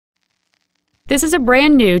This is a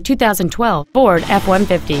brand new 2012 Ford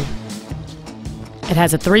F-150. It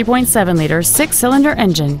has a 3.7-liter 6-cylinder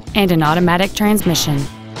engine and an automatic transmission.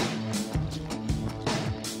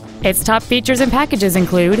 Its top features and packages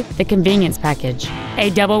include the convenience package, a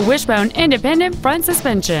double wishbone independent front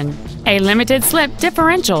suspension, a limited slip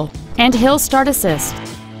differential, and hill start assist.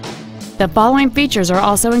 The following features are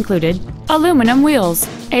also included: aluminum wheels,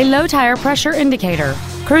 a low tire pressure indicator,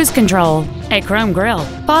 cruise control, a chrome grille,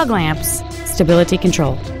 fog lamps, stability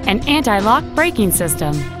control, an anti-lock braking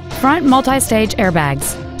system, front multi-stage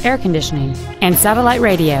airbags, air conditioning, and satellite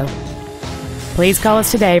radio. Please call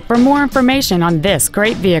us today for more information on this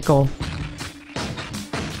great vehicle.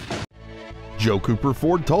 Joe Cooper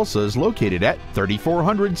Ford Tulsa is located at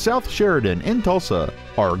 3400 South Sheridan in Tulsa.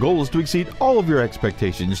 Our goal is to exceed all of your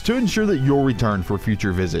expectations to ensure that you'll return for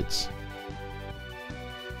future visits.